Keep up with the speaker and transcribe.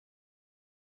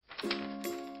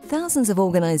Thousands of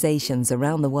organisations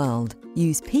around the world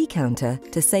use Pcounter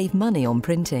to save money on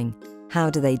printing. How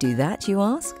do they do that, you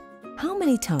ask? How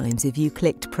many times have you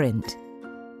clicked print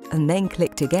and then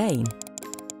clicked again?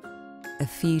 A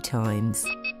few times.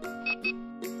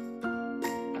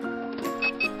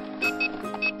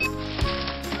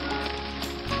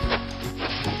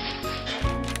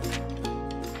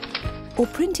 Or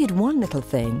printed one little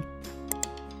thing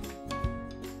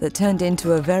that turned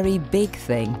into a very big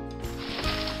thing.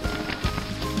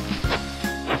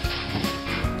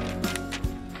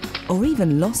 Or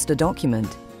even lost a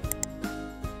document.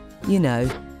 You know,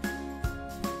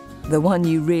 the one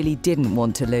you really didn't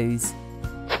want to lose.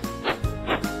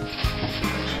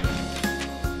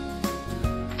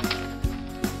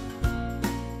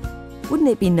 Wouldn't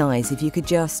it be nice if you could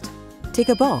just tick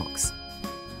a box?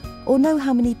 Or know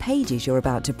how many pages you're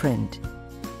about to print?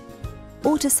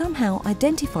 Or to somehow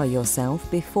identify yourself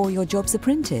before your jobs are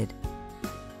printed?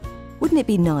 Wouldn't it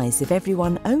be nice if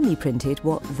everyone only printed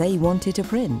what they wanted to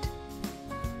print?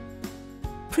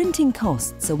 Printing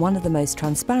costs are one of the most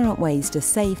transparent ways to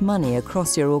save money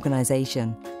across your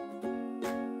organisation.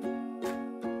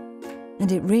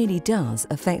 And it really does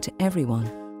affect everyone.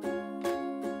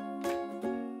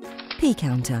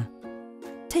 Pcounter.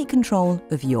 Take control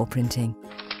of your printing.